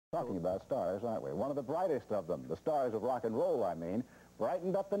Talking about stars, aren't we? One of the brightest of them, the stars of rock and roll, I mean,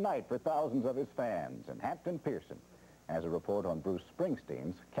 brightened up the night for thousands of his fans in Hampton Pearson. As a report on Bruce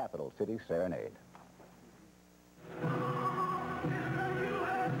Springsteen's Capital City Serenade.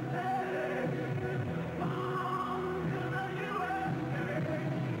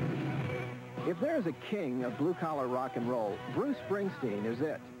 If there's a king of blue-collar rock and roll, Bruce Springsteen is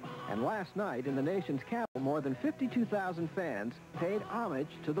it. And last night, in the nation's capital, more than 52,000 fans paid homage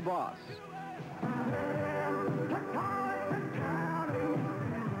to the boss.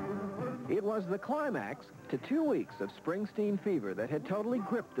 It was the climax to 2 weeks of Springsteen fever that had totally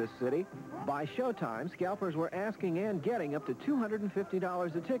gripped this city. By showtime, scalpers were asking and getting up to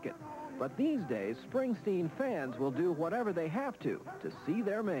 $250 a ticket. But these days, Springsteen fans will do whatever they have to see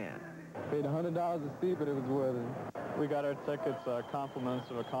their man. Paid $100 a seat, but it was worth it. We got our tickets, compliments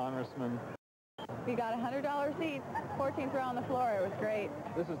of a congressman. We got $100 seats, 14th row on the floor. It was great.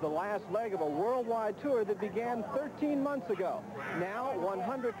 This is the last leg of a worldwide tour that began 13 months ago. Now,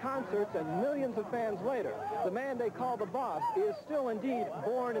 100 concerts and millions of fans later, the man they call the boss is still indeed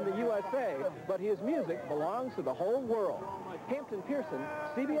born in the USA, but his music belongs to the whole world. Hampton Pearson,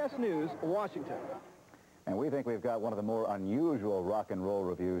 CBS News, Washington. And we think we've got one of the more unusual rock and roll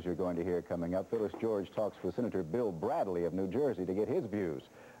reviews you're going to hear coming up. Phyllis George talks with Senator Bill Bradley of New Jersey to get his views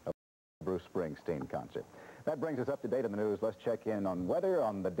of the Bruce Springsteen concert. That brings us up to date on the news. Let's check in on weather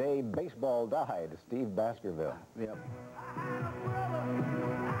on the day baseball died. Steve Baskerville. Yep.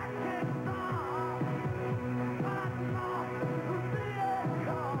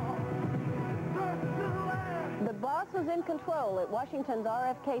 The boss was in control at Washington's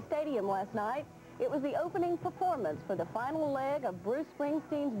RFK Stadium last night. It was the opening performance for the final leg of Bruce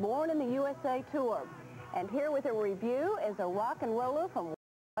Springsteen's Born in the USA tour. And here with a review is a rock and roller from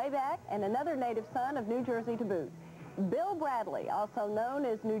way back and another native son of New Jersey to boot. Bill Bradley, also known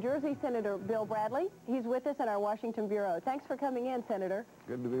as New Jersey Senator Bill Bradley. He's with us in our Washington Bureau. Thanks for coming in, Senator.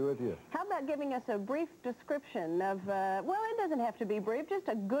 Good to be with you. How about giving us a brief description of, well, it doesn't have to be brief, just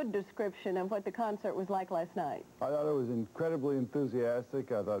a good description of what the concert was like last night. I thought it was incredibly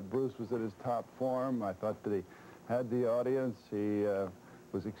enthusiastic. I thought Bruce was at his top form. I thought that he had the audience. He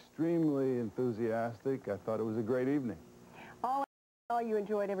was extremely enthusiastic. I thought it was a great evening. All in all, you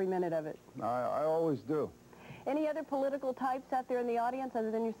enjoyed every minute of it. I always do. Any other political types out there in the audience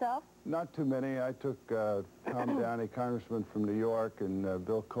other than yourself? Not too many. I took Tom Downey, congressman from New York, and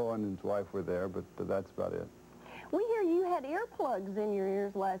Bill Cohen and his wife were there, but that's about it. We hear you had earplugs in your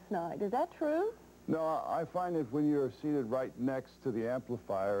ears last night. Is that true? No, I find that when you're seated right next to the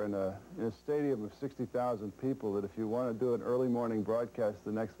amplifier in a stadium of 60,000 people, that if you want to do an early morning broadcast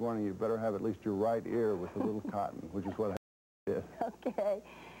the next morning, you better have at least your right ear with a little cotton, which is what I did. Okay.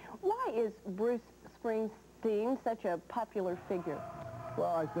 Why is Bruce Springsteen such a popular figure?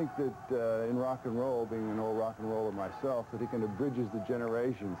 Well, I think that in rock and roll, being an old rock and roller myself, that he kind of bridges the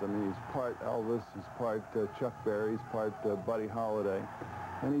generations. I mean, he's part Elvis, he's part Chuck Berry, he's part Buddy Holliday,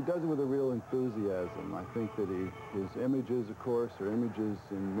 and he does it with a real enthusiasm. I think that his images, of course, are images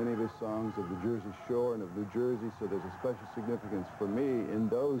in many of his songs of the Jersey Shore and of New Jersey, so there's a special significance for me in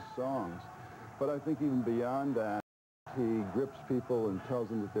those songs. But I think even beyond that, he grips people and tells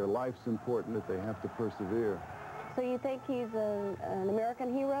them that their life's important, that they have to persevere. So you think he's an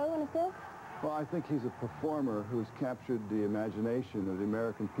American hero in a sense? Well, I think he's a performer who's captured the imagination of the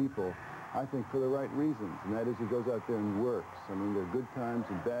American people, I think for the right reasons, and that is he goes out there and works. I mean, there are good times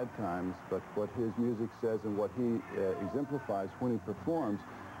and bad times, but what his music says and what he exemplifies when he performs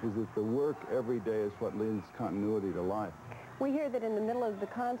is that the work every day is what lends continuity to life. We hear that in the middle of the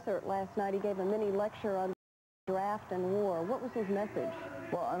concert last night he gave a mini lecture on draft and war. What was his message?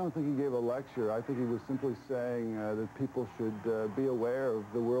 Well, I don't think he gave a lecture. I think he was simply saying that people should be aware of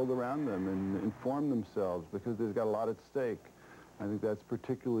the world around them and inform themselves because there's got a lot at stake. I think that's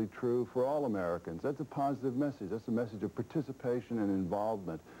particularly true for all Americans. That's a positive message. That's a message of participation and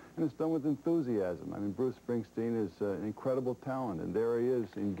involvement. And it's done with enthusiasm. I mean, Bruce Springsteen is an incredible talent, and there he is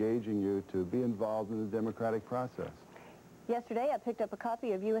engaging you to be involved in the democratic process. Yesterday, I picked up a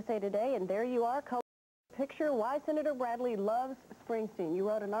copy of USA Today, and there you are, picture why Senator Bradley loves Springsteen. You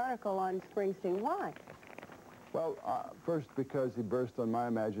wrote an article on Springsteen. Why? Well, first because he burst on my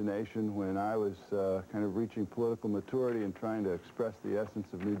imagination when I was kind of reaching political maturity and trying to express the essence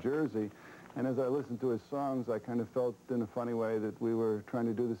of New Jersey. And as I listened to his songs, I kind of felt in a funny way that we were trying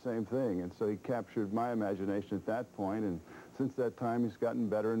to do the same thing. And so he captured my imagination at that point, and since that time he's gotten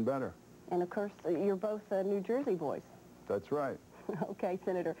better and better. And of course, you're both New Jersey boys. That's right. Okay,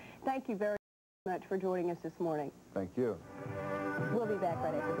 Senator. Thank you very much for joining us this morning. Thank you. We'll be back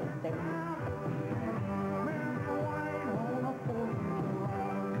right after this. Stay with us.